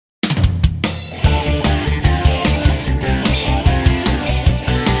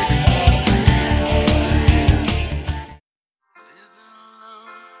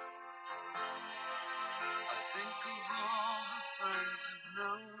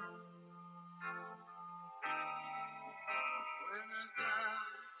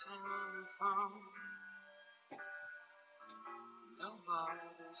telephone.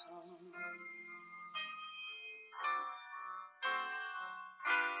 Nobody's home.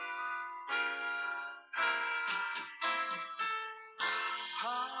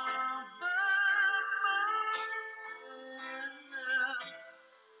 All by myself.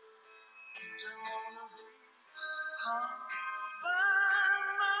 Don't wanna be all by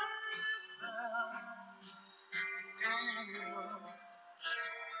myself anymore.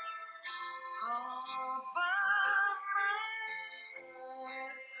 All by myself.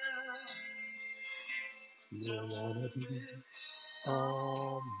 Don't wanna be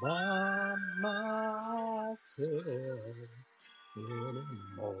all by myself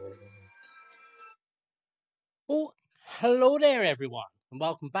anymore. Well, hello there, everyone, and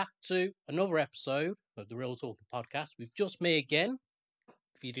welcome back to another episode of the Real Talking Podcast with just me again.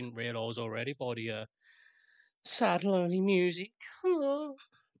 If you didn't realise already by the sad, lonely music. Hello.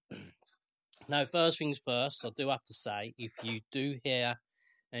 Now, first things first, I do have to say, if you do hear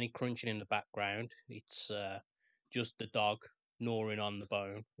any crunching in the background, it's just the dog gnawing on the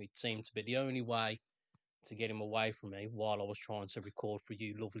bone. It seemed to be the only way to get him away from me while I was trying to record for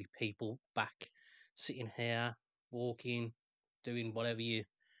you lovely people back sitting here, walking, doing whatever you're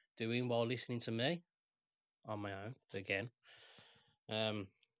doing while listening to me on my own again.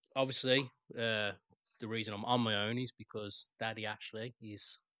 Obviously, the reason I'm on my own is because Daddy Ashley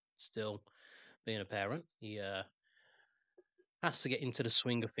is still being a parent. He has to get into the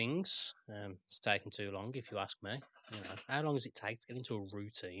swing of things. It's taking too long, if you ask me. You know, how long does it take to get into a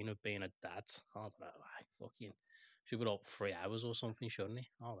routine of being a dad? I don't know. Like, fucking, should be like 3 hours or something, shouldn't he?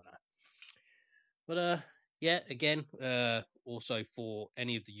 I don't know. But yeah, again, also for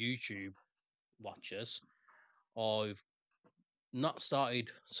any of the YouTube watchers, I've not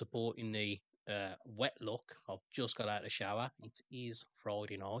started supporting the wet look. I've just got out of the shower. It is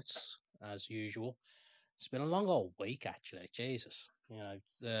Friday night, as usual. It's been a long old week, actually. Jesus. You know,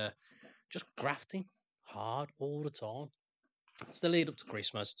 just grafting hard all the time. It's the lead up to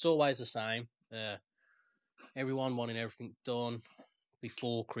Christmas. It's always the same. Everyone wanting everything done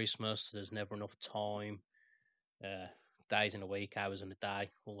before Christmas. There's never enough time. Days in a week, hours in a day,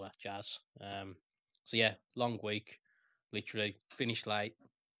 all that jazz. So yeah, long week. Literally finished late.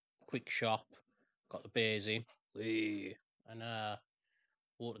 Quick shop. Got the beers in. And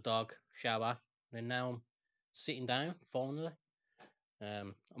walk the dog, shower. And now I'm sitting down, finally.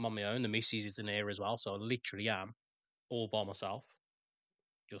 I'm on my own. The missus is in here as well, so I literally am all by myself.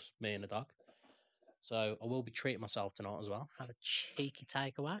 Just me and the dog. So I will be treating myself tonight as well. Have a cheeky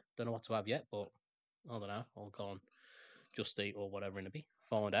takeaway. Don't know what to have yet, but I don't know. I'll go on Just Eat or whatever in a bit.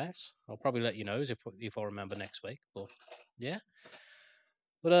 Find out. I'll probably let you know if I remember next week. But yeah.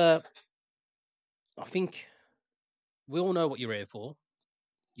 But I think we all know what you're here for.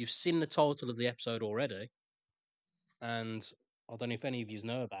 You've seen the title of the episode already. And I don't know if any of you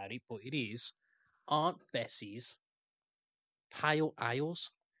know about it, but it is Aunt Bessie's Pale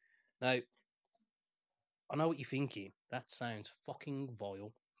Ales. Now, I know what you're thinking. That sounds fucking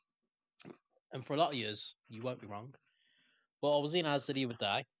vile. And for a lot of years, you won't be wrong. But I was in Asda the other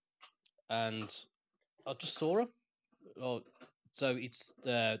day, and I just saw them. So it's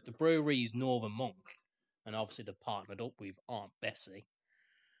the brewery's Northern Monk, and obviously they've partnered up with Aunt Bessie,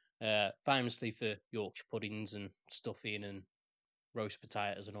 famously for Yorkshire puddings and stuffing and roast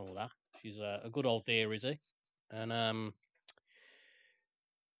potatoes and all that. She's a good old dear, is he? And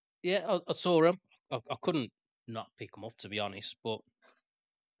yeah, I saw them. I couldn't not pick them up, to be honest, but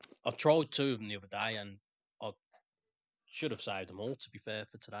I tried 2 of them the other day, and I should have saved them all, to be fair,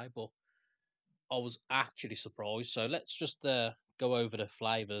 for today, but I was actually surprised. So let's just go over the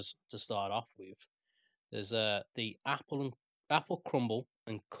flavours to start off with. There's the apple crumble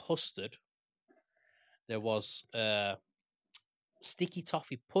and custard. There was sticky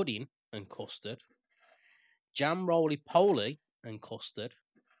toffee pudding and custard, jam roly poly and custard,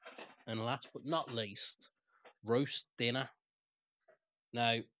 and last but not least, roast dinner.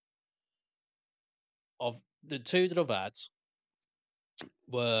 Now, of the 2 that I've had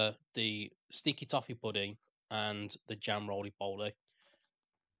were the sticky toffee pudding and the jam roly poly.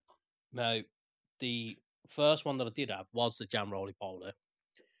 Now, the first one that I did have was the jam roly poly,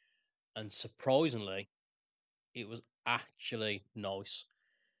 and surprisingly, it was actually nice.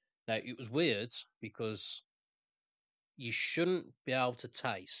 Now, it was weird because you shouldn't be able to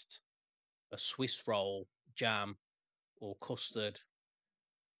taste a Swiss roll, jam, or custard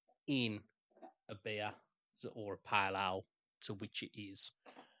in a beer or a pale ale, to which it is.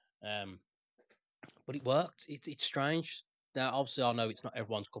 But it worked. It's strange. Now, obviously, I know it's not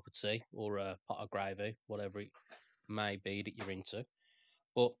everyone's cup of tea or a pot of gravy, whatever it may be that you're into,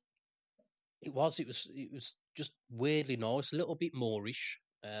 but it was just weirdly nice, a little bit moreish.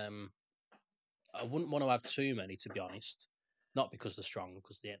 I wouldn't want to have too many, to be honest. Not because they're strong,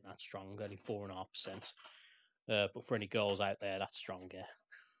 because they ain't that strong, only 4.5%. But for any girls out there, that's strong, yeah.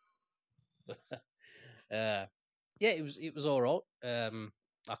 Yeah, it was all right.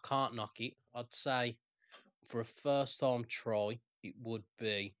 I can't knock it. I'd say for a first time try, it would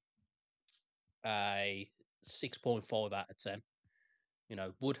be a 6.5 out of 10.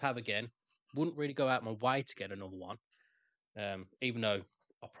 Would have again. Wouldn't really go out my way to get another one. Even though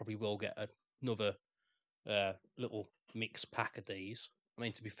I probably will get another little mix pack of these. I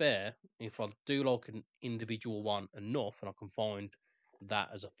mean, to be fair, if I do like an individual one enough and I can find that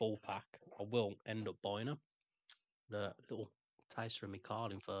as a full pack, I will end up buying them. The little taster of me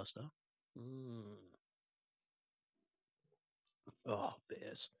Carlin first, though. Oh,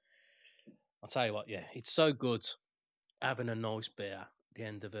 beers. I'll tell you what, yeah, it's so good having a nice beer at the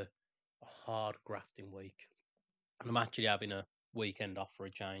end of a hard grafting week. And I'm actually having a weekend off for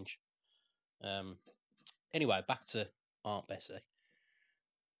a change. Anyway, back to Aunt Bessie.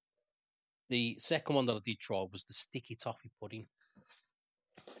 The second one that I did try was the sticky toffee pudding.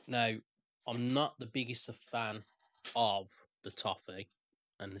 Now, I'm not the biggest of fan of the toffee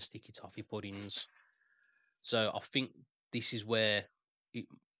and the sticky toffee puddings. So I think this is where it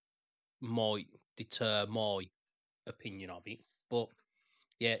might deter my opinion of it. But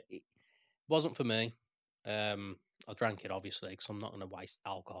yeah, it wasn't for me. I drank it obviously because I'm not going to waste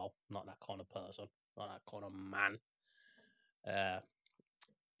alcohol. I'm not that kind of person. Not that kind of man.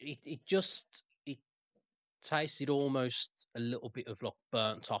 It tasted almost a little bit of like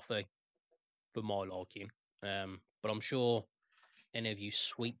burnt toffee for my liking. But I'm sure any of you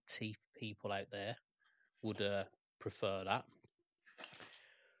sweet teeth people out there would prefer that.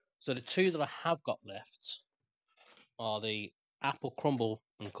 So the two that I have got left are the apple crumble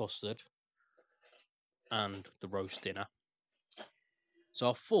and custard and the roast dinner. So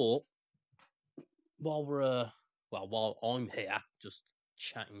I thought while I'm here just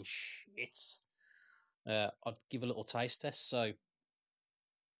chatting shit, I'd give a little taste test. So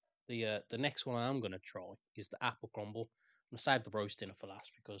the next one I'm going to try is the apple crumble. I'm going to save the roast dinner for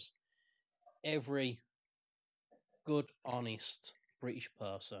last because every good, honest British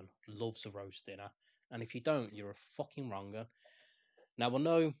person loves a roast dinner. And if you don't, you're a fucking wronger. Now, I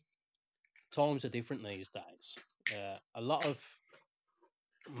know times are different these days. A lot of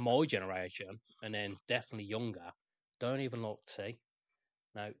my generation, and then definitely younger, don't even like tea.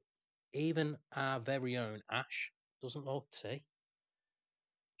 Now, even our very own Ash doesn't like tea.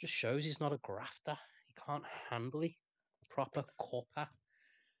 Just shows he's not a grafter. He can't handle it. A proper copper.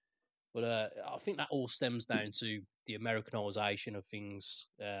 But I think that all stems down to the Americanization of things.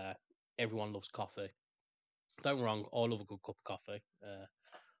 Everyone loves coffee. Don't get me wrong, I love a good cup of coffee.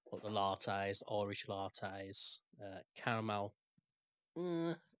 Like the lattes, Irish lattes, caramel.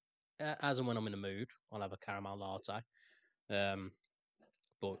 As and when I'm in the mood, I'll have a caramel latte.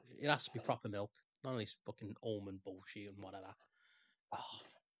 But it has to be proper milk, none of this fucking almond bullshit and whatever. Oh,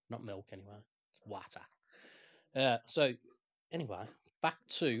 not milk anyway, it's water. So anyway, back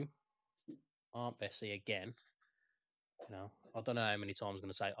to Aunt Bessie again. I don't know how many times I'm going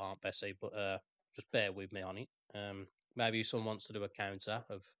to say Aunt Bessie, but just bear with me on it. Maybe someone wants to do a counter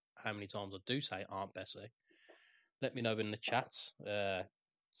of how many times I do say Aunt Bessie. Let me know in the chat.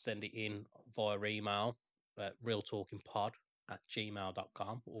 Send it in via email at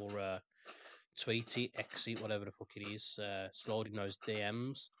realtalkingpod@gmail.com or tweet it, exit, whatever the fuck it is. Slide in those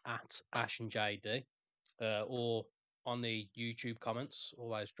DMs at Ash and JD or on the YouTube comments.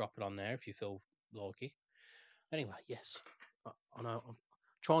 Always drop it on there if you feel like it. Anyway, yes, I know I'm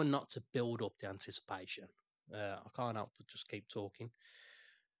trying not to build up the anticipation. I can't help but just keep talking.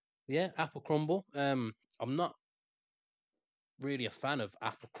 Yeah, apple crumble. I'm not really a fan of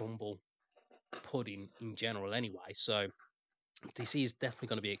apple crumble pudding in general, anyway. So this is definitely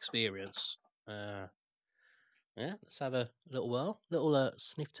going to be experience. Yeah, let's have a little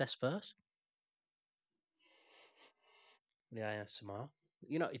sniff test first. Yeah, smell.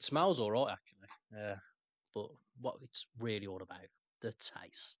 It smells all right actually. But what it's really all about, the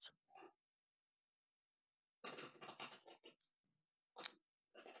taste.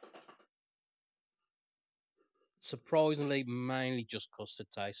 Surprisingly, mainly just custard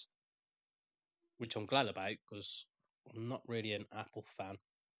taste, which I'm glad about because I'm not really an apple fan.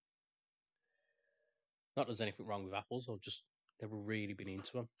 Not that there's anything wrong with apples, I've just never really been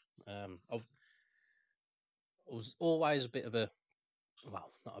into them. I was always a bit of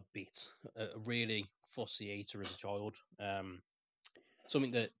not a bit, a really fussy eater as a child.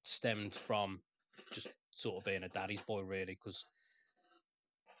 Something that stemmed from just sort of being a daddy's boy, really, because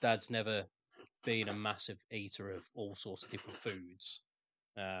Dad's never been a massive eater of all sorts of different foods.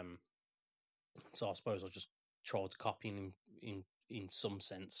 Um, so I suppose I just tried to copy him in some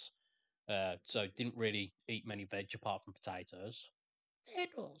sense. So didn't really eat many veg apart from potatoes.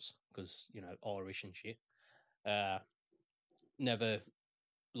 Potatoes, because Irish and shit. Uh, Never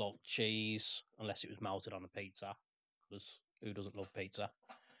liked cheese unless it was melted on a pizza, because who doesn't love pizza?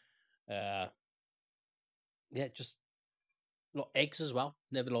 Uh, yeah, just like eggs as well.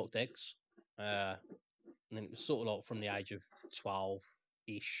 Never liked eggs. And then it was sort of like from the age of 12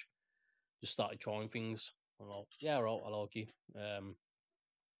 ish, just started trying things. I'm like, yeah, all right, I like you.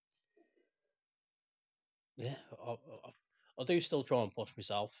 Yeah, I do still try and push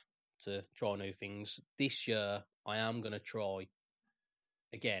myself to try new things. This year, I am going to try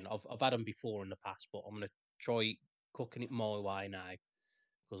again. I've had them before in the past, but I'm going to try cooking it my way now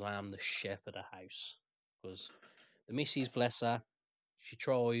because I am the chef of the house. Because the missus, bless her, she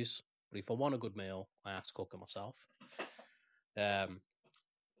tries, but if I want a good meal, I have to cook it myself.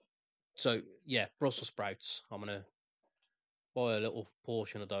 So yeah, Brussels sprouts. I'm gonna buy a little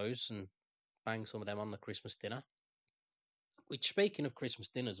portion of those and bang some of them on the Christmas dinner. Which, speaking of Christmas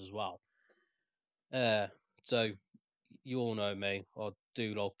dinners as well, uh, so you all know me. I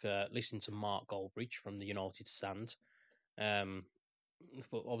do like listening to Mark Goldbridge from the United Stand. Um,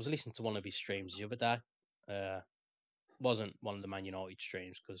 but I was listening to one of his streams the other day. Wasn't one of the Man United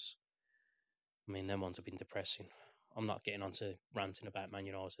streams because I mean them ones have been depressing. I'm not getting onto ranting about Man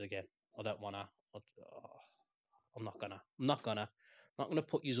United again. I don't wanna. I'm not gonna. I'm not gonna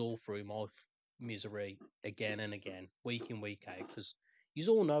put you all through my misery again and again, week in week out, because you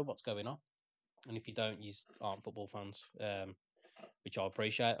all know what's going on. And if you don't, you aren't football fans, which I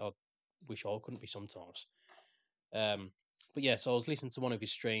appreciate. I wish I couldn't be sometimes. Um, but yeah, so I was listening to one of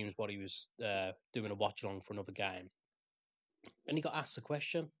his streams while he was doing a watch along for another game, and he got asked the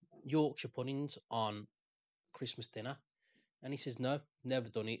question: Yorkshire puddings on Christmas dinner, and he says, "No, never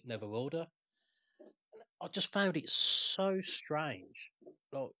done it, never will do." I just found it so strange.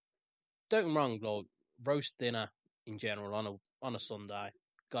 Like, don't get me wrong, like roast dinner in general on a Sunday,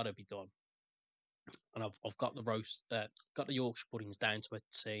 gotta be done. And I've got got the Yorkshire puddings down to a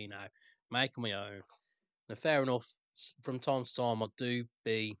T now, making my own. Now, fair enough. From time to time, I do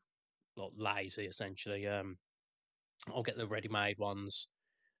be like lazy. Essentially, I'll get the ready-made ones,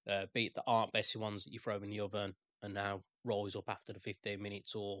 beat the aren't Bessie ones that you throw in the oven, and now rise up after the 15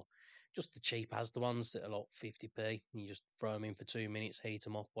 minutes, or just the cheap as the ones that are like 50p. You just throw them in for 2 minutes, heat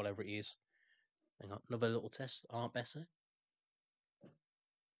them up, whatever it is. Hang on, another little test. Aren't Bessie?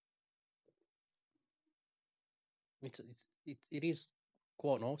 It is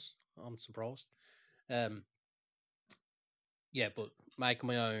quite nice. I'm surprised. Um, yeah, but making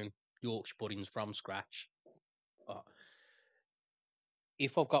my own Yorkshire puddings from scratch. Uh,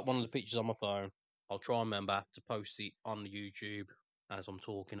 if I've got one of the pictures on my phone, I'll try and remember to post it on the YouTube as I'm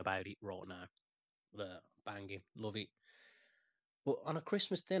talking about it right now. Banging, love it. But on a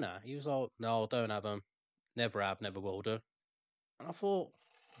Christmas dinner, he was like, "No, don't have them. Never have, never will do." And I thought,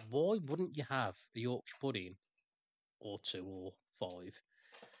 why wouldn't you have a Yorkshire pudding or two or five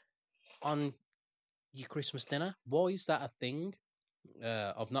on your Christmas dinner? Why is that a thing?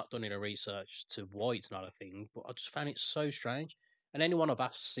 I've not done any research to why it's not a thing, but I just found it so strange. And anyone I've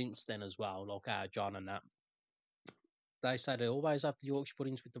asked since then as well, like John and that, they say they always have the Yorkshire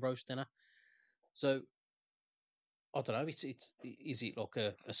puddings with the roast dinner. So I don't know. Is it like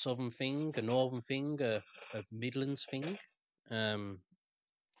a southern thing, a northern thing, a Midlands thing, um,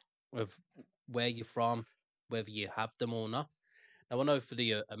 of where you're from, whether you have them or not. Now I know for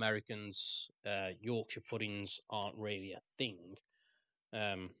the Americans, Yorkshire puddings aren't really a thing.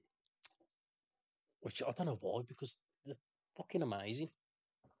 Um, which I don't know why, because they're fucking amazing.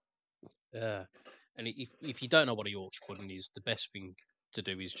 Uh, and if you don't know what a Yorkshire pudding is, the best thing to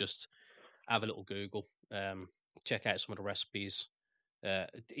do is just have a little Google, check out some of the recipes.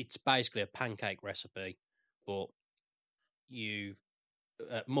 It's basically a pancake recipe, but you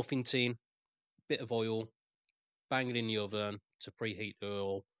muffin tin, bit of oil, bang it in the oven to preheat the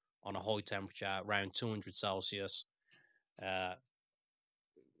oil on a high temperature, around 200 Celsius. Uh,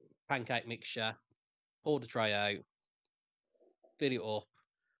 Pancake mixture, pour the tray out, fill it up,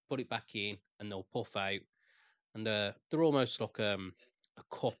 put it back in, and they'll puff out. And they're almost like a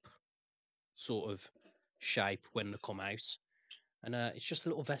cup sort of shape when they come out. And it's just a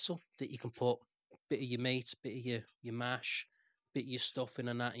little vessel that you can put a bit of your meat, a bit of your mash, a bit of your stuffing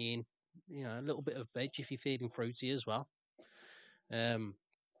and that in. You know, a little bit of veg if you're feeling fruity as well. And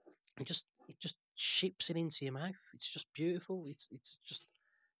it just ships it into your mouth. It's just beautiful. It's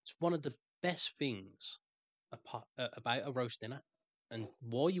one of the best things about a roast dinner, and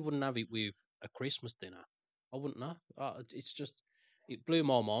why you wouldn't have it with a Christmas dinner, I wouldn't know. It's just it blew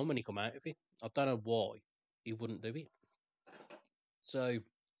my mind when he come out of it. I don't know why he wouldn't do it. So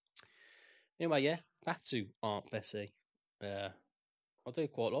anyway, yeah, back to Aunt Bessie. Uh, I do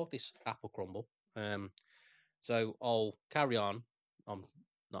quite like this apple crumble. So I'll carry on. I'm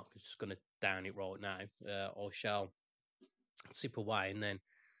not just going to down it right now. I shall sip away, and then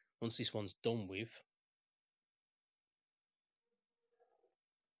once this one's done with,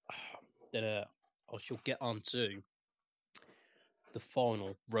 then I shall get on to the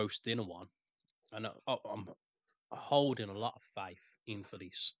final roast dinner one. And I'm holding a lot of faith in for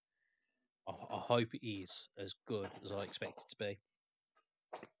this. I hope it is as good as I expect it to be.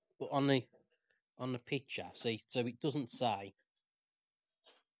 But on the picture, see, so it doesn't say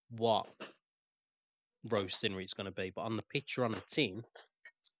what roast dinner it's going to be, but on the picture on the tin,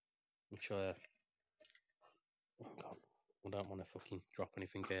 which oh God, I don't want to fucking drop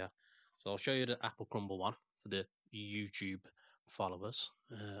anything here. So I'll show you the apple crumble one for the YouTube followers.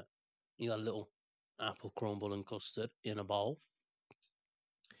 You got a little apple crumble and custard in a bowl,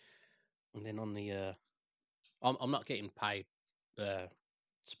 and then on the I'm not getting paid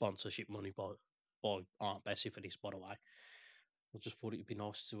sponsorship money by Aunt Bessie for this, by the way. I just thought it'd be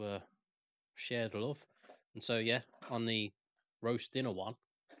nice to share the love, and so yeah, on the roast dinner one,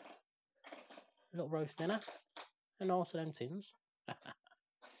 a little roast dinner, and also them tins.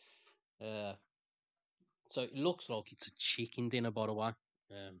 uh, so it looks like it's a chicken dinner, by the way.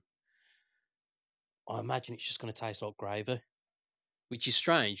 I imagine it's just going to taste like gravy, which is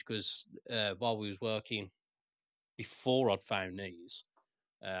strange because while we was working before I'd found these,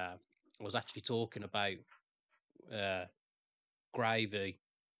 I was actually talking about uh, gravy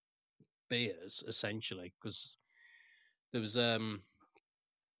beers essentially because there was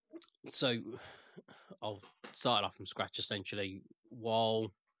so I'll start off from scratch essentially.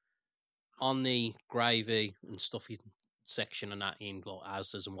 While on the gravy and stuffy section and that in like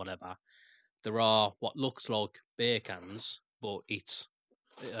Asda's and whatever, there are what looks like beer cans, but it's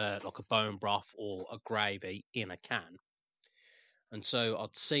like a bone broth or a gravy in a can. And so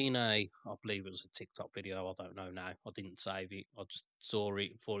I'd seen I believe it was a TikTok video. I don't know now. I didn't save it. I just saw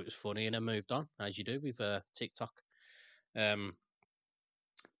it, thought it was funny, and then moved on, as you do with TikTok. Um,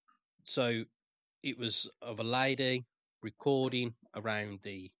 so it was of a lady recording around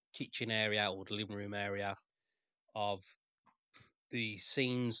the kitchen area or the living room area of the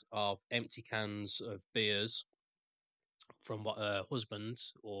scenes of empty cans of beers from what her husband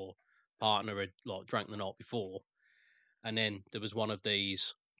or partner had like drank the night before, and then there was one of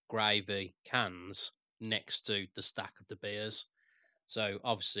these gravy cans next to the stack of the beers. So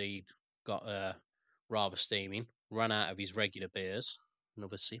obviously he'd got rather steaming, ran out of his regular beers.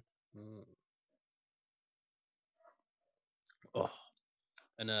 Another sip. Oh,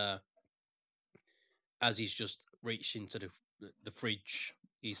 and as he's just reached into the fridge,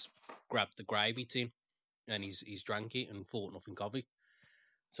 he's grabbed the gravy tin and he's drank it and thought nothing of it.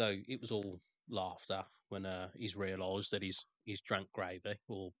 So it was all laughter when he's realised that he's drank gravy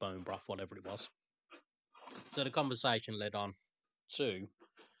or bone broth, whatever it was. So the conversation led on to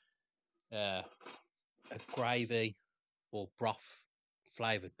a gravy or broth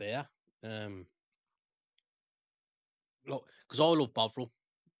flavoured beer. Look, because I love Bovril.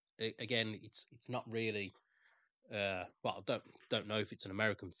 Again, it's not really. Well, I don't know if it's an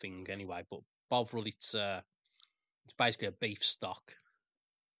American thing anyway, but Bovril it's basically a beef stock.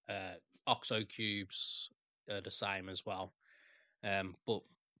 Oxo cubes are the same as well. But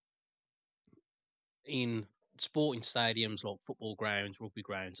in sporting stadiums like football grounds, rugby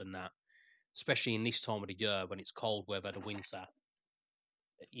grounds, and that, especially in this time of the year when it's cold weather, the winter,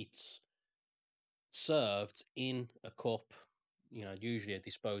 it's served in a cup, usually a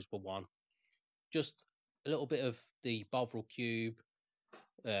disposable one. Just a little bit of the Bovril cube,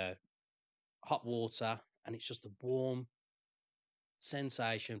 uh, hot water, and it's just a warm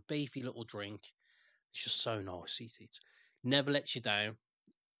sensation, beefy little drink. It's just so nice. It never lets you down.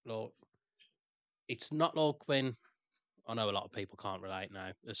 Like, it's not like when I know a lot of people can't relate now,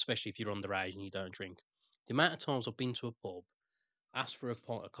 especially if you're underage and you don't drink. The amount of times I've been to a pub, asked for a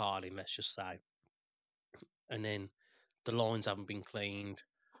pint of Carling, let's just say, and then the lines haven't been cleaned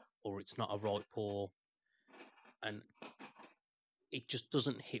or it's not a right pour, and it just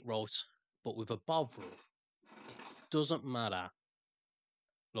doesn't hit right. But with a Bovril, it doesn't matter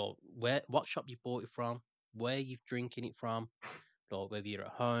like what shop you bought it from, where you're drinking it from, like whether you're at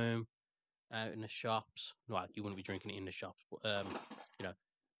home, out in the shops. Well, you wouldn't be drinking it in the shops, but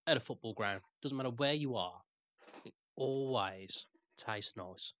at a football ground. Doesn't matter where you are, it always tastes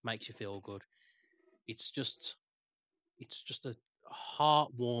nice, makes you feel good. it's just a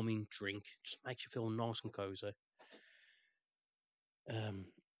heartwarming drink. Just makes you feel nice and cozy. I'm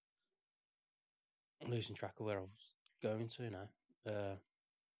losing track of where I was going to now.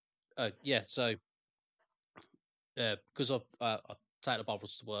 Oh yeah, so because I take the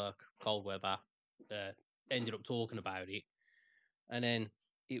bottles to work, cold weather, ended up talking about it, and then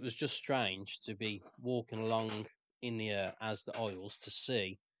it was just strange to be walking along in the as the aisles to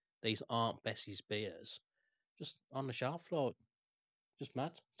see these aren't Bessie's beers just on the shelf, like just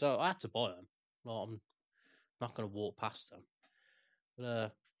mad. So I had to buy them. Like I'm not going to walk past them.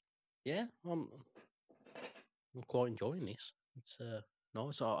 But yeah, I'm quite enjoying this. It's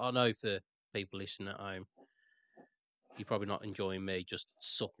nice. I know for people listening at home, you're probably not enjoying me just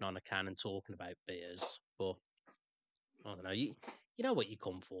supping on a can and talking about beers, but I don't know. You know what you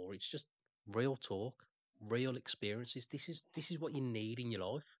come for. It's just real talk, real experiences. This is what you need in your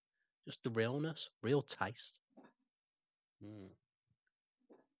life. Just the realness, real taste. Mm.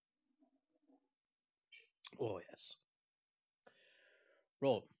 Oh yes.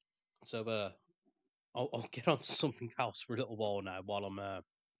 Right. So I'll get on to something else for a little while now while I'm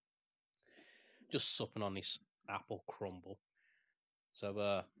just supping on this apple crumble.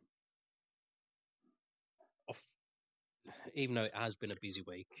 So I've, even though it has been a busy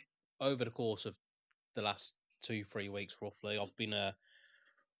week, over the course of the last 2-3 weeks roughly, I've been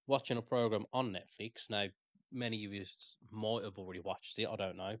watching a program on Netflix. Now, many of you might have already watched it. I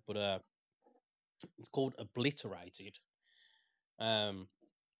don't know, but it's called Obliterated. Um,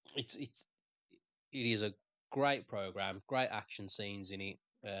 it is a great program, great action scenes in it.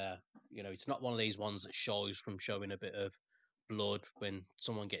 Uh, it's not one of these ones that shows from showing a bit of blood when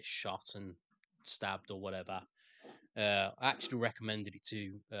someone gets shot and stabbed or whatever. I actually recommended it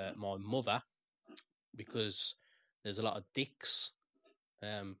to my mother because there's a lot of dicks,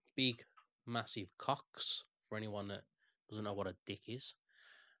 big, massive cocks for anyone that doesn't know what a dick is.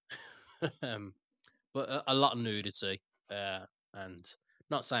 um, but a lot of nudity, and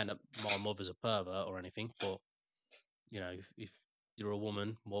not saying that my mother's a pervert or anything, but if you're a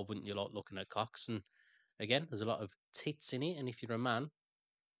woman, why wouldn't you like looking at cocks? And again, there's a lot of tits in it, and if you're a man,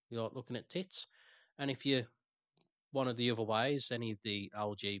 you like looking at tits. And if you're one of the other ways, any of the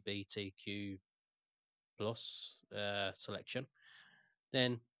LGBTQ plus selection,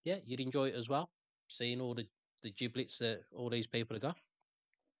 then yeah, you'd enjoy it as well. Seeing all the giblets that all these people have got.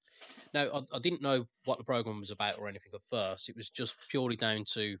 Now, I didn't know what the program was about or anything at first. It was just purely down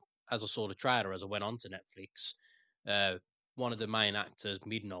to, as I saw the trailer as I went on to Netflix, one of the main actors,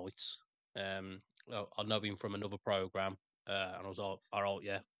 Midnight, I know him from another program, and I was like, all right,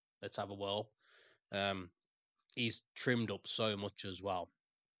 yeah, let's have a whirl. He's trimmed up so much as well.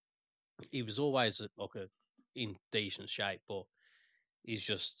 He was always in decent shape, but he's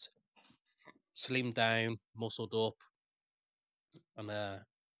just slimmed down, muscled up, and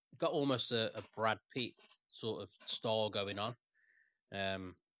got almost a Brad Pitt sort of style going on.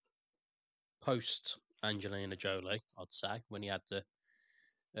 Post Angelina Jolie, I'd say, when he had the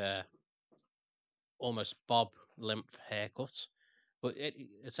uh, almost bob length haircut. But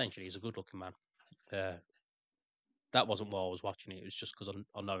essentially, he's a good looking man. Uh, that wasn't why I was watching it. It was just because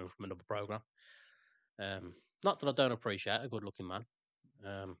I know him from another program. Not that I don't appreciate a good looking man.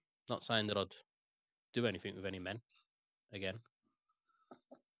 Not saying that I'd do anything with any men again.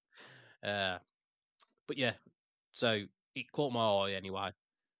 Uh, but yeah, so it caught my eye anyway.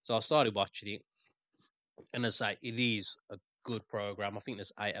 So I started watching it, and as I say, it is a good program. I think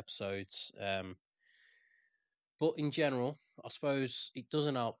there's 8 episodes. But in general, I suppose it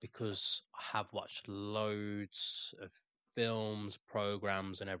doesn't help because I have watched loads of films,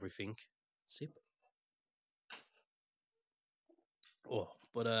 programs, and everything. Sip.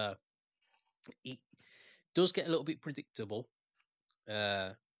 But it does get a little bit predictable.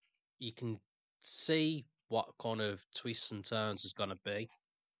 Uh, you can see what kind of twists and turns is going to be,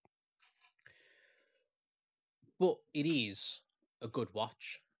 but it is a good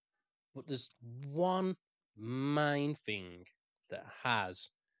watch. But there's one main thing that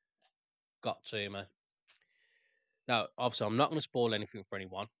has got to me. Now, obviously, I'm not going to spoil anything for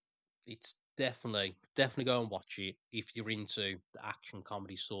anyone. It's definitely go and watch it if you're into the action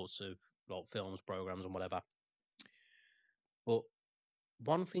comedy sorts of like films, programs, and whatever. But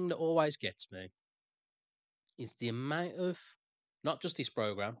one thing that always gets me is the amount of not just this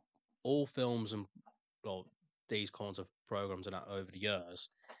program, all films and like these kinds of programs and that over the years.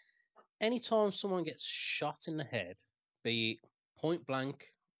 Anytime someone gets shot in the head, be it point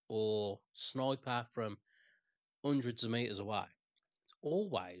blank or sniper from hundreds of meters away, it's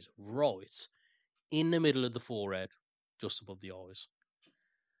always right in the middle of the forehead, just above the eyes.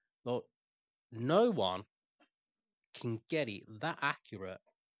 Like no one can get it that accurate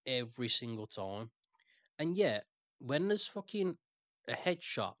every single time. And yet, when there's fucking a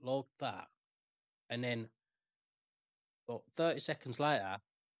headshot like that, and then 30 seconds later,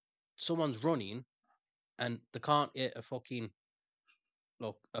 someone's running and they can't hit a fucking,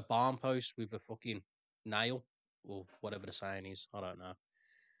 like, a barn post with a fucking nail or whatever the saying is. I don't know.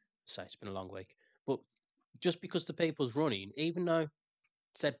 Say it's been a long week. But just because the people's running, even though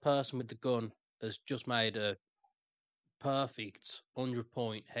said person with the gun has just made a perfect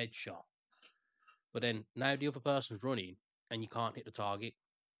 100-point headshot, but then now the other person's running and you can't hit the target.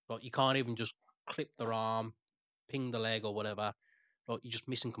 Like, you can't even just clip their arm, ping the leg or whatever. Like, you're just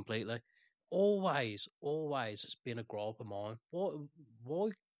missing completely. Always, always, it's been a gripe of mine. Why,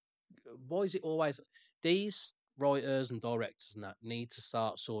 why is it always these writers and directors and that need to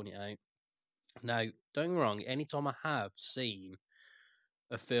start sorting it out? Now, don't get me wrong. Anytime I have seen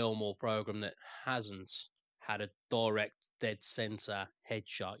a film or program that hasn't had a direct dead center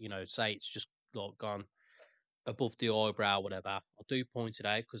headshot, say it's just like gone above the eyebrow, whatever, I do point it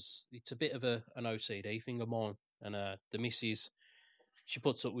out because it's a bit of an OCD thing of mine. And the missus, she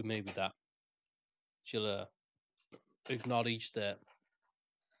puts up with me with that. She'll acknowledge that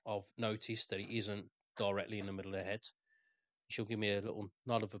I've noticed that it isn't directly in the middle of the head. She'll give me a little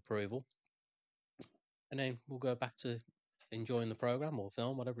nod of approval, and then we'll go back to enjoying the program or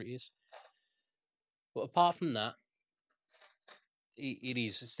film, whatever it is. But apart from that,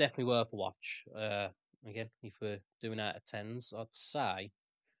 it's definitely worth a watch. Again, if we're doing out of tens, I'd say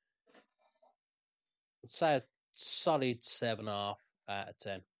a solid 7.5 out of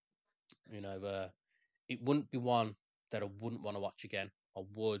 10. It wouldn't be one that I wouldn't want to watch again. I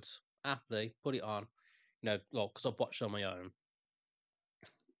would happily put it on, because I've watched on my own.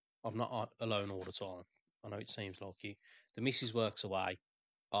 I'm not alone all the time. I know it seems like it. The missus works away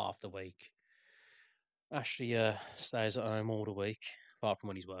half the week. Ashley stays at home all the week, apart from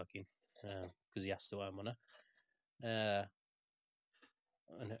when he's working, because he has to earn money. And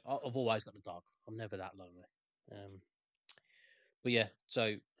I've always got a dog. I'm never that lonely. But yeah,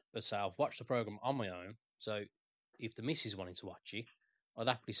 so let's say I've watched the program on my own. So if the missus wanted to watch it, I'd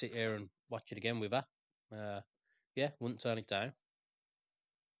happily sit here and watch it again with her. Yeah, wouldn't turn it down.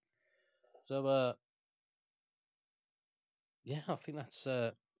 So yeah, I think that's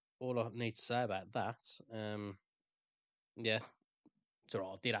all I need to say about that. Yeah, it's all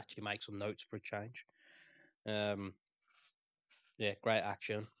right. I did actually make some notes for a change. Yeah, great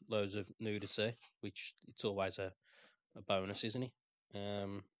action, loads of nudity, which it's always a bonus, isn't it?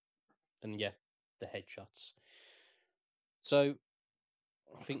 And yeah, the headshots. So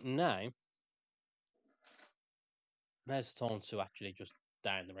I think now's the time to actually just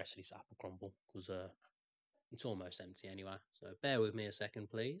down the rest of this apple crumble because it's almost empty anyway. So bear with me a second,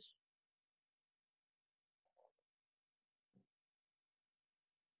 please.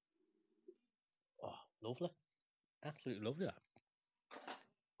 Oh, lovely, absolutely lovely.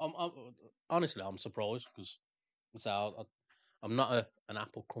 I'm honestly, I'm surprised because I'm not an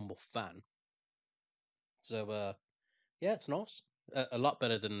apple crumble fan. So yeah, it's nice. A lot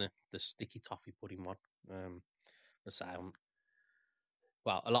better than the sticky toffee pudding one. Let's say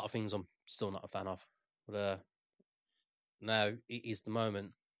well, a lot of things I'm still not a fan of. But now it is the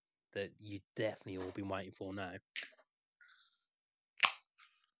moment that you definitely all been waiting for now.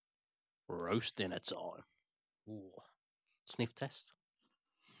 Roast dinner time. Ooh. Sniff test.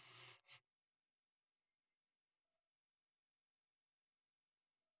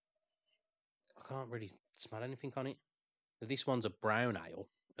 I can't really smell anything on it. This one's a brown ale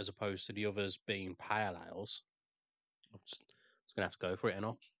as opposed to the others being pale ales. I'm just gonna have to go for it, and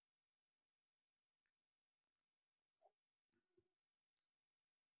all.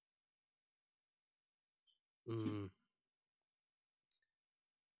 Mm,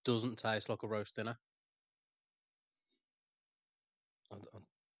 doesn't taste like a roast dinner. I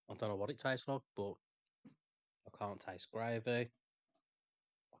don't know what it tastes like, but I can't taste gravy.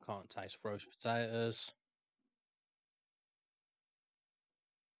 I can't taste roast potatoes.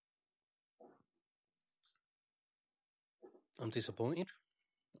 I'm disappointed.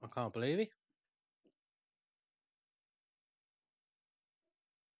 I can't believe it.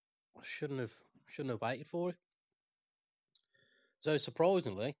 I shouldn't have waited for it. So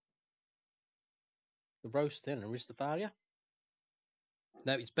surprisingly, the roast dinner is the failure.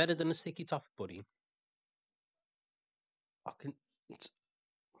 Now it's better than the sticky toffee pudding. I can. It's,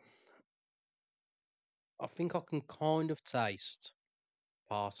 I think I can kind of taste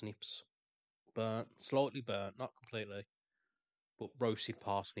parsnips, burnt, slightly burnt, not completely, but roasted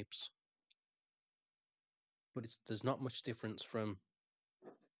parsnips. But there's not much difference from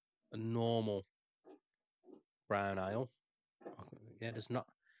a normal brown ale. Yeah, there's not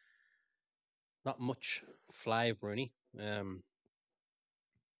much flavour in it.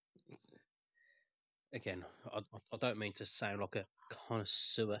 Again, I don't mean to sound like a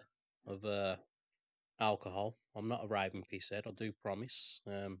connoisseur of alcohol. I'm not a raving pisshead. I do promise.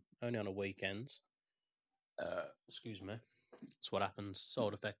 Only on the weekends. Excuse me. That's what happens.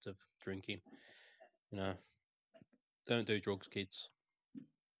 Side effect of drinking. You know, don't do drugs, kids.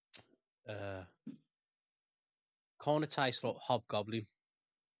 Uh, Kind of tastes like Hobgoblin,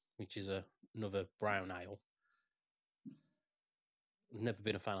 which is another brown ale. Never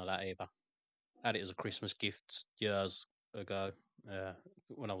been a fan of that either. Had it as a Christmas gift years ago,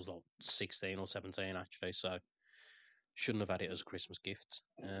 when I was like 16 or 17, actually. So shouldn't have had it as a Christmas gift.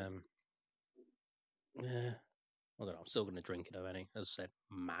 Yeah, I don't know. I'm still going to drink it, though, any. As I said,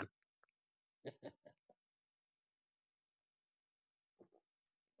 man.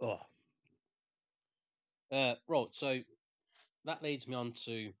 Oh, right. So that leads me on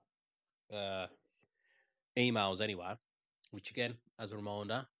to uh, emails, anyway. Which again, as a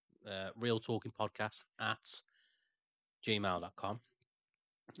reminder, real talking podcast at gmail.com,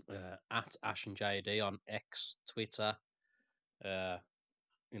 at Ash and JD on X, Twitter. Uh,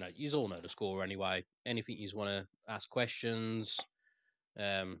 you all know the score anyway. Anything you want to ask questions,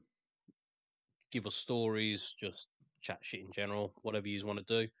 um, give us stories, just chat shit in general, whatever you want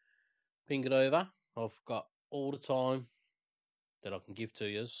to do, ping it over. I've got all the time that I can give to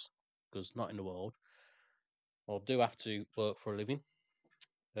you because not in the world. I do have to work for a living.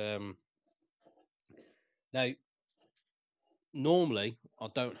 Now, normally I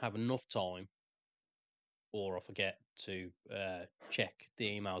don't have enough time, or I forget to check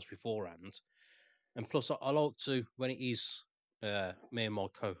the emails beforehand. And plus, I like to, when it is me and my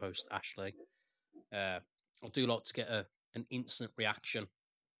co-host Ashley, I do like to get an instant reaction.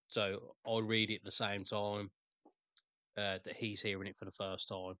 So I read it at the same time that he's hearing it for the first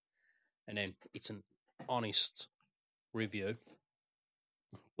time, and then it's an honest review.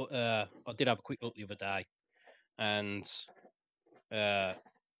 But I did have a quick look the other day, and uh,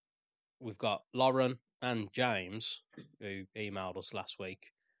 we've got Lauren and James who emailed us last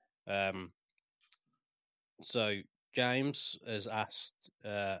week. So James has asked,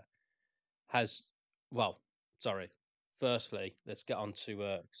 has well, sorry. Firstly, let's get on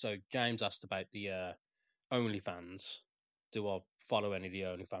to so James asked about the OnlyFans. Do I follow any of the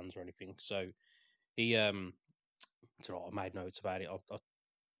OnlyFans or anything? So he it's all right, I made notes about it. I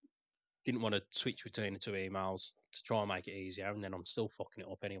didn't want to switch between the two emails to try and make it easier, and then I'm still fucking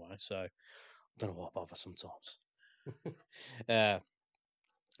it up anyway. So I don't know what bother sometimes. uh,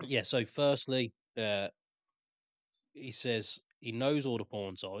 yeah. So firstly, he says he knows all the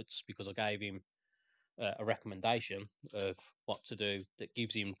porn sites because I gave him a recommendation of what to do that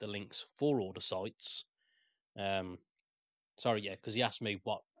gives him the links for all the sites. Sorry, yeah, because he asked me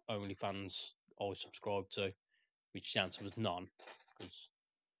what OnlyFans I was subscribed to, which the answer was none, because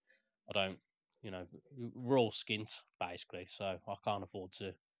I don't, we're all skint, basically, so I can't afford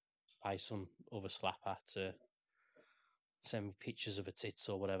to pay some other slapper to send me pictures of her tits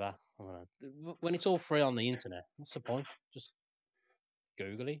or whatever. I don't know. When it's all free on the internet, what's the point? Just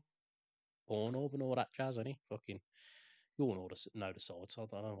Google it, Pornhub and all that jazz, any fucking, you all know the sites. I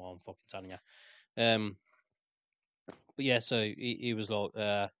don't know why I'm fucking telling you. But yeah, so he was like,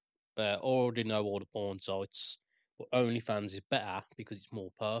 already know all the porn sites, but OnlyFans is better because it's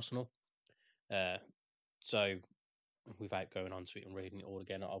more personal. Uh, so without going on to it and reading it all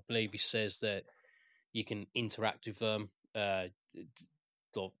again, I believe he says that you can interact with them,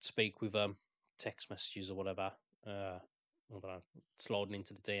 or speak with them, text messages or whatever. I don't know, sliding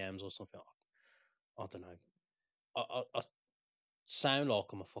into the DMs or something. I don't know. I sound like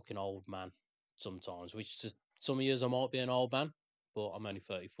I'm a fucking old man sometimes, which is some years I might be an old man, but I'm only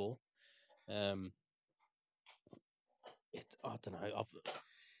 34. I don't know.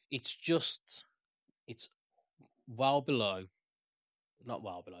 It's just it's well below, not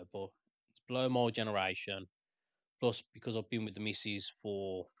well below, but it's below my generation. Plus, because I've been with the missus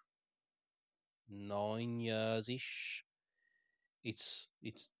for 9 years ish, it's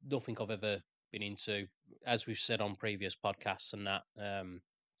nothing I've ever been into. As we've said on previous podcasts and that,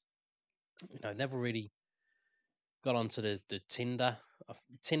 never really got onto the Tinder.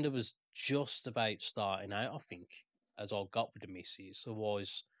 Tinder was just about starting out, I think, as I got with the missus.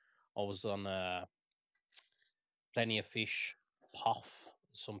 Otherwise, I was on Plenty of Fish, Poff.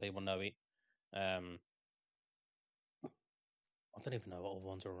 Some people know it. Um, I don't even know what other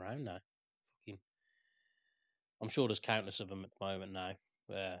ones are around now. Fucking, I'm sure there's countless of them at the moment now.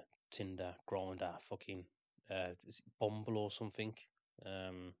 Tinder, Grinder, fucking, is it Bumble or something.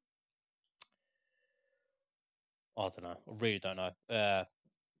 Um, I don't know. I really don't know.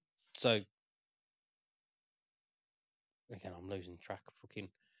 So again, I'm losing track. Of fucking.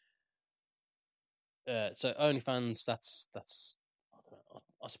 So OnlyFans. That's. I don't know.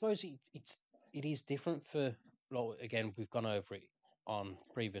 I suppose it is different for. Like, again, we've gone over it on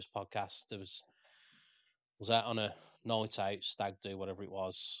previous podcasts. There was out on a night out, stag do, whatever it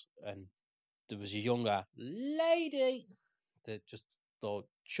was, and there was a younger lady that just thought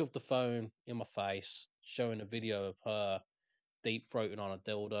shoved the phone in my face, showing a video of her deep throating on a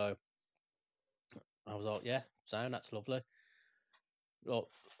dildo. I was like, yeah, sound that's lovely. Look,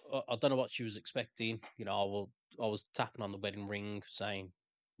 I don't know what she was expecting. You know, I was tapping on the wedding ring, saying,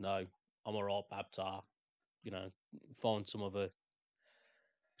 "No, I'm alright, Babtar." You know, find some other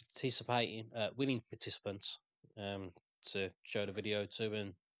willing participants, to show the video to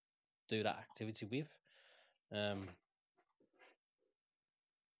and do that activity with. Um,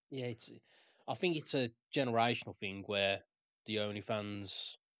 yeah, I think it's a generational thing where the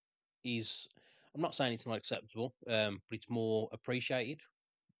OnlyFans is. I'm not saying it's not acceptable, but it's more appreciated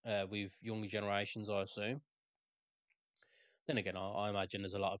with younger generations, I assume. Then again, I imagine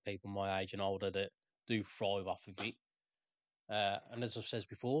there's a lot of people my age and older that do thrive off of it. And as I've said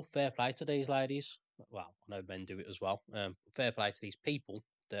before, fair play to these ladies. Well, I know men do it as well. Fair play to these people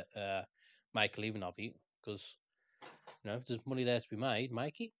that make a living of it, because if there's money there to be made,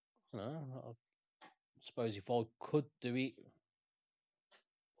 make it. I suppose if I could do it,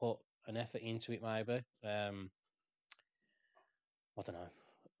 put an effort into it, maybe. I don't know.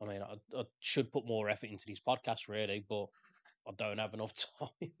 I mean, I should put more effort into these podcasts, really, but I don't have enough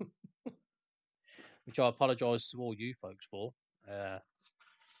time, which I apologise to all you folks for. Uh,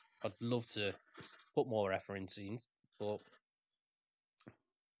 I'd love to put more effort into it, but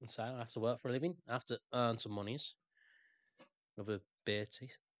so I have to work for a living. I have to earn some monies. Another beer tea.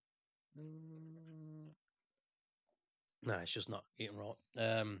 No, it's just not eating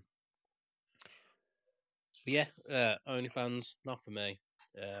right. But yeah, OnlyFans, not for me.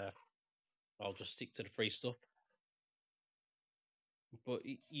 I'll just stick to the free stuff. But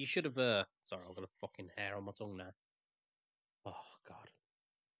you should have. Sorry, I've got a fucking hair on my tongue now. Oh God.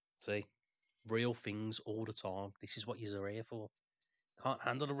 See, real things all the time. This is what you're here for. Can't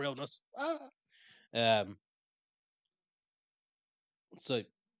handle the realness. Ah! Um. So,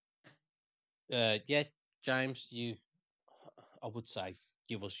 yeah, James, I would say,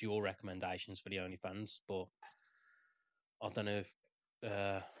 give us your recommendations for the OnlyFans, but I don't know.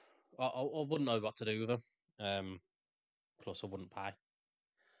 I wouldn't know what to do with them. Plus, I wouldn't pay.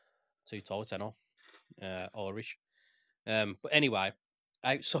 Too tight, I know. Irish. But anyway,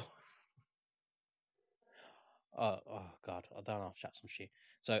 outside. Oh God, I don't know. I've chat some shit.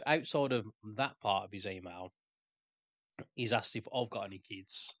 So outside of that part of his email, he's asked if I've got any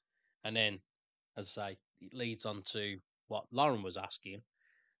kids, and then, as I say, it leads on to what Lauren was asking.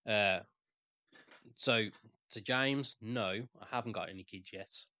 Uh, so to James, no, I haven't got any kids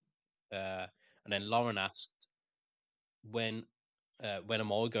yet. And then Lauren asked, when when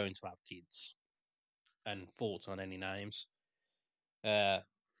am I going to have kids? And thoughts on any names. Uh,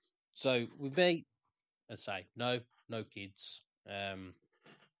 so with me, I'd say no kids.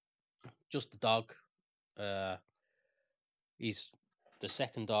 Just the dog. Uh, he's the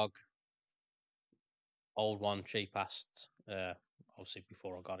second dog. Old one, she passed. Obviously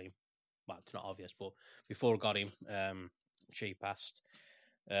before I got him. Well, it's not obvious, but before I got him, she passed.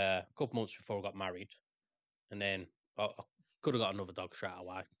 A couple months before I got married, and then I could have got another dog straight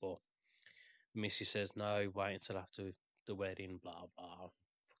away, but Missy says no, wait until after the wedding, blah blah,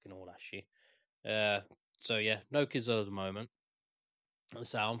 fucking all that shit. So yeah, no kids at the moment.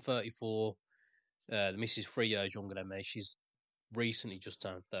 So I'm 34. The missus 3 years younger than me. She's recently just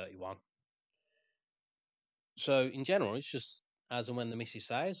turned 31. So in general, it's just as and when the missus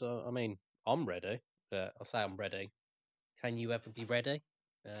says. I mean, I'm ready. I'll say I'm ready. Can you ever be ready?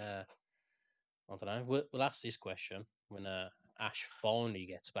 I don't know. We'll ask this question when Ash finally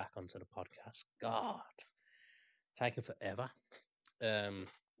gets back onto the podcast. God, taking forever. Um,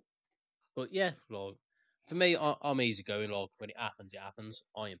 but yeah, like for me, I'm easy going. Like when it happens, it happens.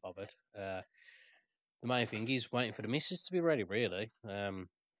 I ain't bothered. The main thing is waiting for the missus to be ready. Really. Now,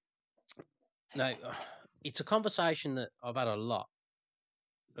 it's a conversation that I've had a lot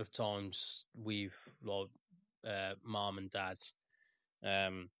of times with like mom and dads.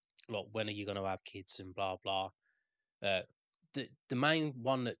 Like when are you going to have kids and blah blah. Uh, the main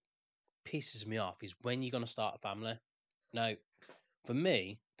one that pisses me off is when you're going to start a family. Now, for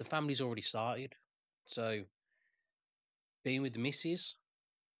me, the family's already started. So being with the missus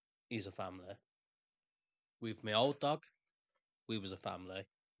is a family. With my old dog, we was a family.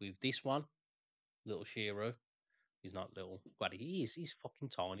 With this one, little Shiro, He's not little. Well, he is. He's fucking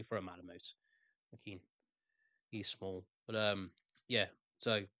tiny for a Malamute. Fucking, he's small. But yeah.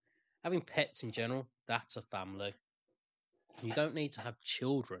 So having pets in general, that's a family. You don't need to have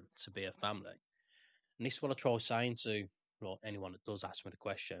children to be a family. And this is what I try saying to anyone that does ask me the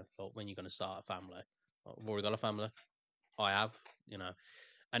question, like, when you're going to start a family. I've already got a family. I have,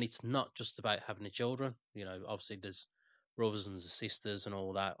 and it's not just about having the children. Obviously there's brothers and sisters and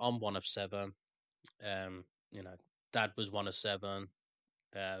all that. I'm one of seven. Um, dad was one of seven.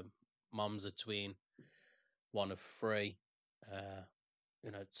 Mum's a twin, one of three. Uh,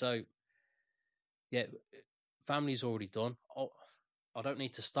 so yeah, family's already done. I don't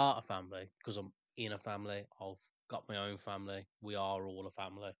need to start a family because I'm in a family. I've got my own family. We are all a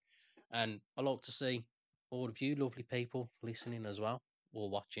family. And I like to see all of you lovely people listening as well or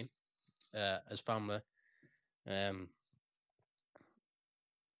watching as family. Um,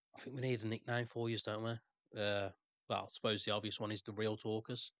 I think we need a nickname for you, don't we? Well, I suppose the obvious one is the real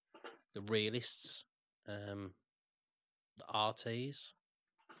talkers, the realists, the RTs.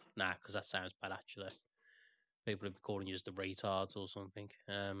 Nah, because that sounds bad actually. People would be calling you as the retards or something.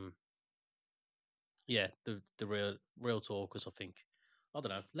 Yeah, the real talkers. I think. I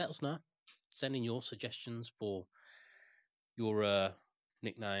don't know. Let us know. Send in your suggestions for your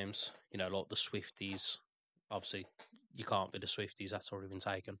nicknames. Like the Swifties. Obviously, you can't be the Swifties. That's already been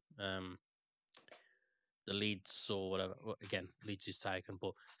taken. The Leeds or whatever. Well, again, Leeds is taken.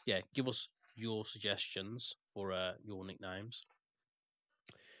 But yeah, give us your suggestions for your nicknames.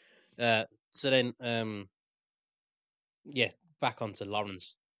 So then, yeah, back onto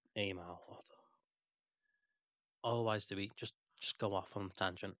Lauren's email. I always do it. Just go off on a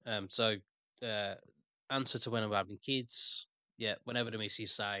tangent. So answer to when I'm having kids. Yeah, whenever the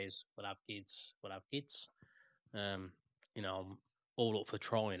missus says we'll have kids, we'll have kids. I'm all up for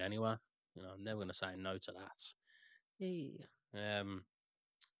trying anyway. I'm never gonna say no to that. Yeah.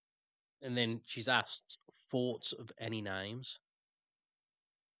 And then she's asked thoughts of any names.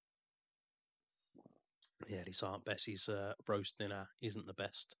 Yeah, this Aunt Bessie's roast dinner isn't the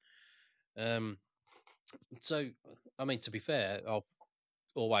best. So I mean, to be fair, I've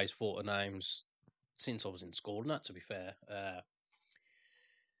always thought of names since I was in school. And that, to be fair, I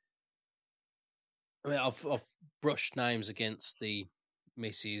mean, I've brushed names against the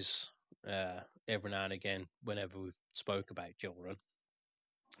missus every now and again whenever we've spoke about children.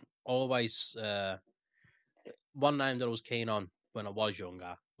 Always, one name that I was keen on when I was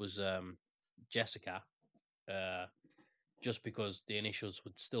younger was Jessica, uh, just because the initials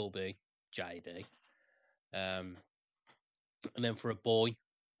would still be JD. And then for a boy,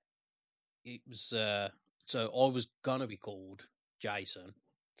 it was so I was gonna be called Jason.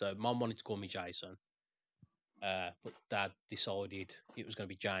 So mum wanted to call me Jason, but dad decided it was going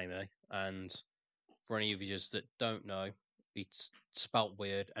to be Jamie. And for any of you that don't know, it's spelt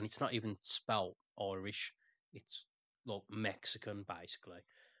weird, and it's not even spelt Irish. It's like Mexican, basically.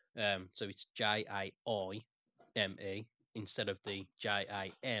 So it's Jaime instead of the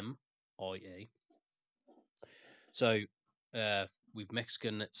Jamie. So with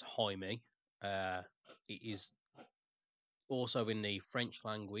Mexican, it's Jaime. It is also in the French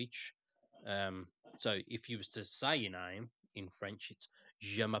language. So if you was to say your name in French, it's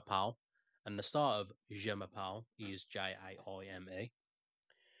Je m'appelle, and the start of Je m'appelle is Jaime.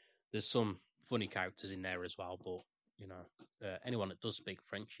 There's some funny characters in there as well, but anyone that does speak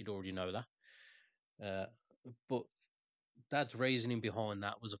French, you'd already know that. But Dad's reasoning behind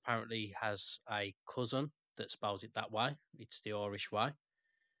that was apparently he has a cousin that spells it that way. It's the Irish way.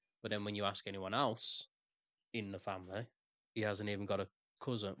 But then when you ask anyone else in the family, he hasn't even got a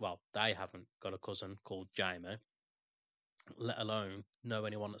cousin. Well, they haven't got a cousin called Jamie, let alone know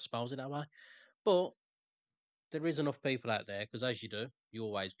anyone that spells it that way. But there is enough people out there because, as you do, you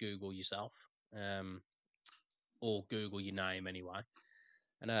always Google yourself or Google your name anyway.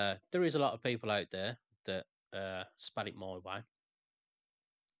 And there is a lot of people out there that spell it my way.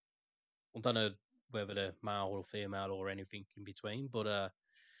 I don't know whether they're male or female or anything in between, but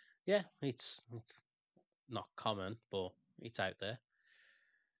yeah, it's not common, but it's out there.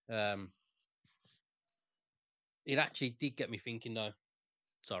 It actually did get me thinking, though.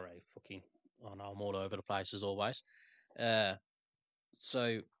 Sorry, fucking. Oh no, I'm all over the place as always.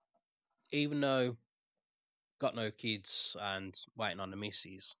 So even though got no kids and waiting on the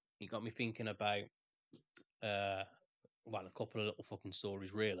missus, it got me thinking about well, a couple of little fucking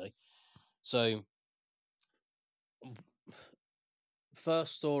stories really. So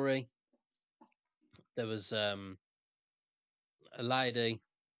first story, there was a lady,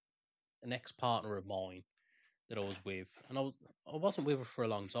 an ex partner of mine that I was with, and I wasn't with her for a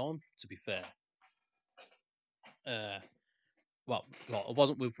long time, to be fair. uh, well, like, I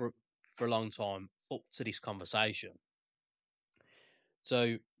wasn't with for a long time up to this conversation.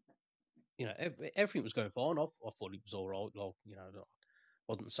 So, everything was going fine. I thought it was all right. Like, I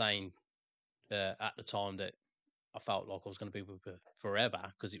wasn't saying at the time that I felt like I was going to be with her forever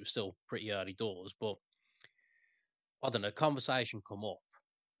because it was still pretty early doors. But I don't know, conversation come up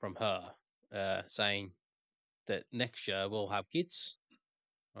from her saying that next year we'll have kids.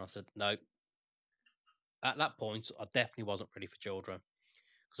 And I said, no. At that point, I definitely wasn't ready for children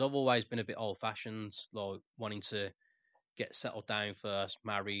because I've always been a bit old fashioned, like wanting to get settled down first,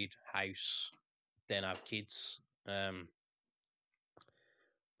 married, house, then have kids. But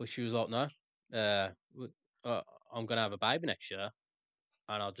she was like, no, uh, I'm going to have a baby next year.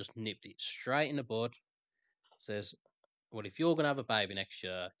 And I just nipped it straight in the bud. Says, well, if you're going to have a baby next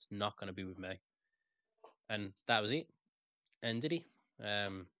year, it's not going to be with me. And that was it. Ended it.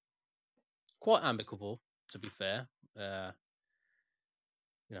 Quite amicable, to be fair. Uh,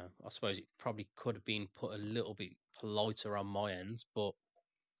 I suppose it probably could have been put a little bit politer on my end, but at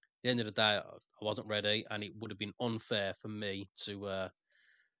the end of the day, I wasn't ready, and it would have been unfair for me to have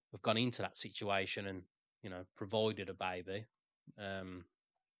gone into that situation and provided a baby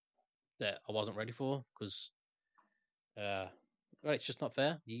that I wasn't ready for because well, it's just not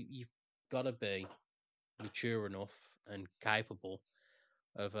fair. You've got to be mature enough and capable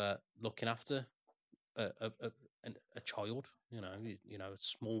of looking after a child. A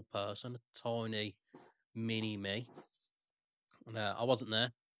small person, a tiny mini me. And I wasn't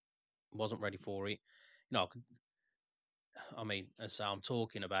there. Wasn't ready for it. I mean, so I'm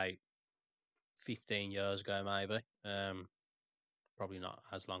talking about 15 years ago, maybe. Probably not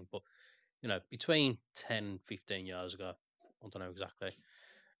as long, but between 10, 15 years ago, I don't know exactly.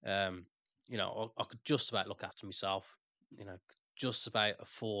 Um, I could just about look after myself. Just about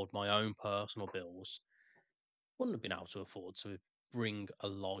afford my own personal bills. Wouldn't have been able to afford to bring a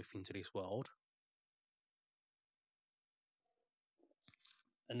life into this world.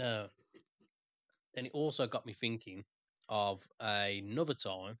 And and it also got me thinking of another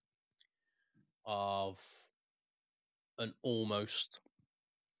time of an almost.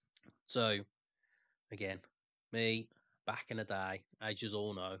 So again, me back in the day, as you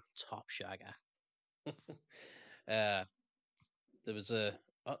all know, top shagger. uh, there was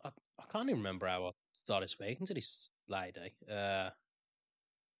I can't even remember how I started speaking to this lady. I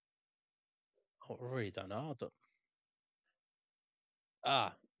really don't know.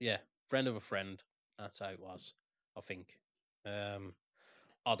 Yeah, friend of a friend. That's how it was. I think. Um,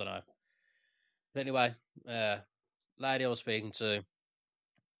 I don't know. But anyway, uh, lady I was speaking to,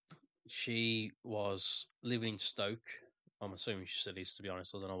 she was living in Stoke. I'm assuming she still is, to be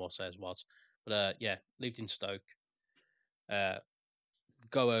honest. I don't know what says was, but yeah, lived in Stoke. Uh,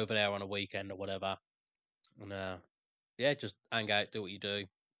 go over there on a weekend or whatever, and yeah, just hang out, do what you do.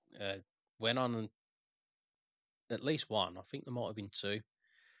 Uh, went on at least one. I think there might have been two.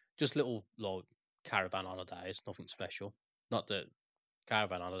 Just little like caravan holidays, nothing special. Not that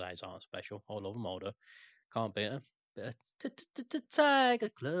caravan holidays aren't special. I love them all though. Can't beat them. Bit of Tiger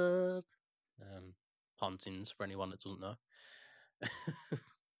Club. Pontins for anyone that doesn't know.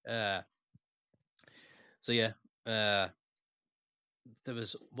 uh, so yeah, uh, there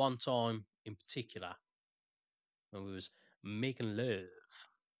was one time in particular when we was making love,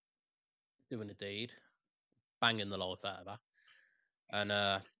 doing a deed, banging the life out of her, and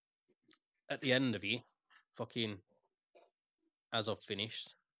at the end of it, fucking as I've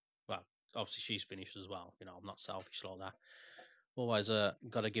finished, well, obviously she's finished as well. I'm not selfish like that. Always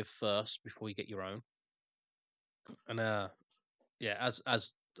got to give first before you get your own. And yeah, as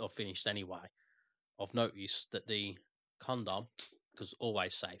I've finished anyway, I've noticed that the condom, because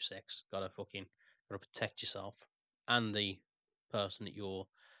always safe sex, gotta protect yourself and the person that you're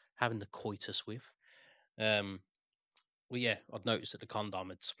having the coitus with. Well, yeah, I'd noticed that the condom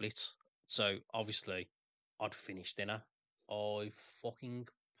had split, so obviously I'd finished dinner. I fucking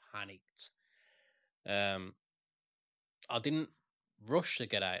panicked. Um, I didn't rush to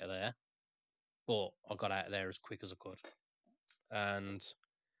get out of there, but I got out of there as quick as I could, and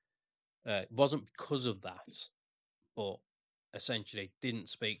it wasn't because of that, but essentially didn't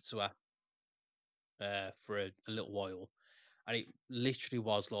speak to her for a little while, and it literally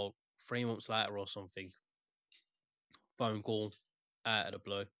was like 3 months later or something. Phone call out of the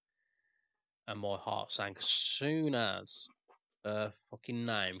blue, and my heart sank as soon as her fucking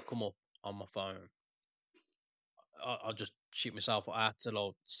name come up on my phone. I just shit myself. I had to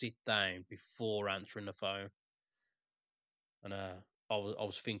like sit down before answering the phone, and I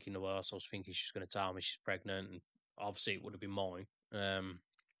was thinking the worst. I was thinking she's going to tell me she's pregnant, and obviously it would have been mine.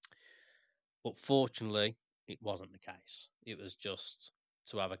 But fortunately, it wasn't the case. It was just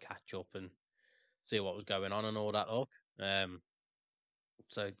to have a catch up and see what was going on and all that. Look,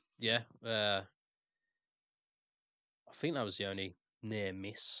 so yeah, I think that was the only near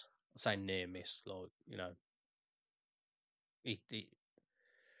miss. I say near miss, like it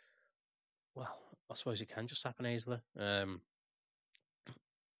well, I suppose it can just happen easily.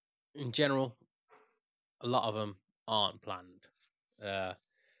 In general, a lot of them aren't planned. Uh,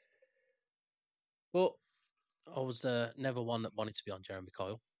 but I was never one that wanted to be on Jeremy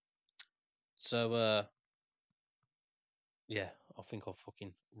Kyle. So yeah, I think I've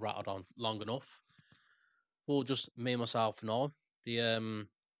fucking rattled on long enough. Well, just me, myself, and I.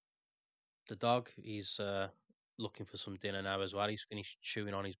 The dog, he's looking for some dinner now as well. He's finished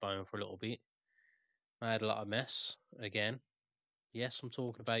chewing on his bone for a little bit. I had a lot of mess again. Yes, I'm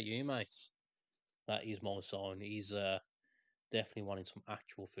talking about you, mate. That is my sign. He's definitely wanting some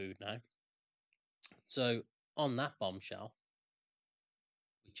actual food now. So on that bombshell,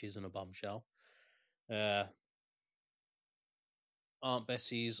 which isn't a bombshell, uh, Aunt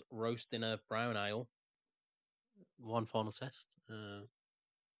Bessie's roasting a brown ale. One final test.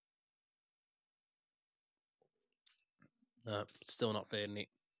 Still not feeling it.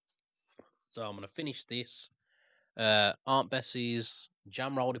 So I'm going to finish this. Aunt Bessie's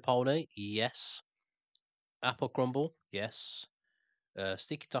jam roly poly, yes. Apple crumble, yes.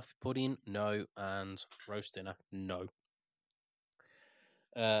 Sticky toffee pudding, no. And roast dinner, no.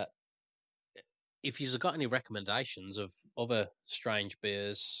 If you've got any recommendations of other strange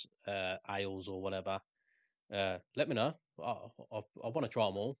beers, ales, or whatever, let me know. I want to try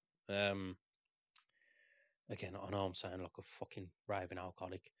them all. Again, I know I'm saying like a fucking raving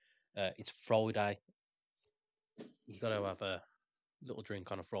alcoholic. It's Friday. You got to have a little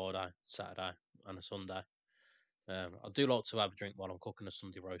drink on a Friday, Saturday, and a Sunday. I do like to have a drink while I'm cooking a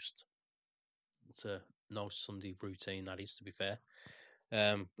Sunday roast. It's a nice Sunday routine, that is, to be fair.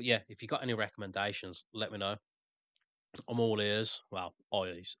 But yeah, if you got any recommendations, let me know. I'm all ears. Well,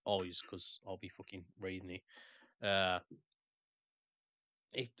 always, because I'll be fucking reading it.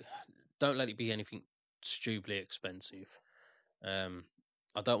 It. Don't let it be anything stupidly expensive.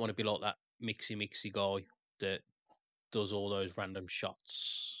 I don't want to be like that mixy guy that does all those random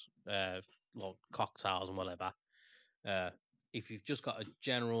shots, like cocktails and whatever. If you've just got a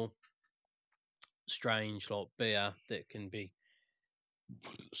general strange like beer that can be,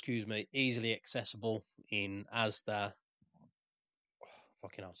 excuse me, easily accessible in Asda.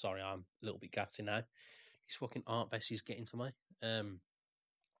 Fucking hell, sorry, I'm a little bit gassy now. This fucking Aunt Bessie's getting to me.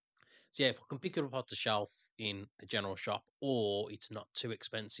 So yeah, if I can pick it up off the shelf in a general shop, or it's not too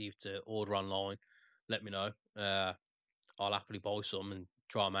expensive to order online, let me know. I'll happily buy some and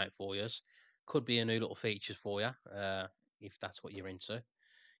try them out for you. Could be a new little features for you, if that's what you're into.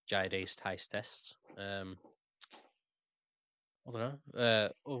 JD's taste tests. I don't know.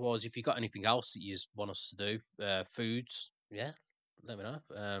 Otherwise, if you got anything else that you want us to do, foods, yeah, let me know.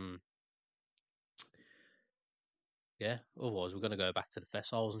 Yeah. Otherwise, we're gonna go back to the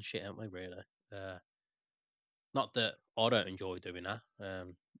festivals and shit, aren't we? Really. Not that I don't enjoy doing that.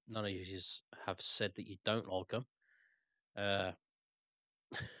 None of you have said that you don't like them. I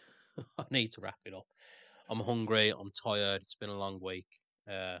need to wrap it up. I'm hungry. I'm tired. It's been a long week.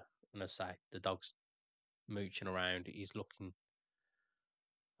 And I say the dog's mooching around. He's looking.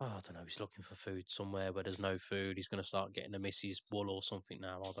 Oh, I don't know. He's looking for food somewhere where there's no food. He's going to start getting a Mrs. Wool or something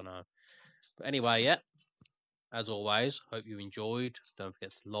now. I don't know. But anyway, yeah. As always, hope you enjoyed. Don't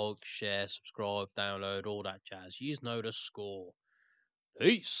forget to like, share, subscribe, download, all that jazz. You know the score.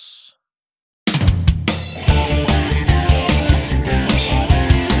 Peace.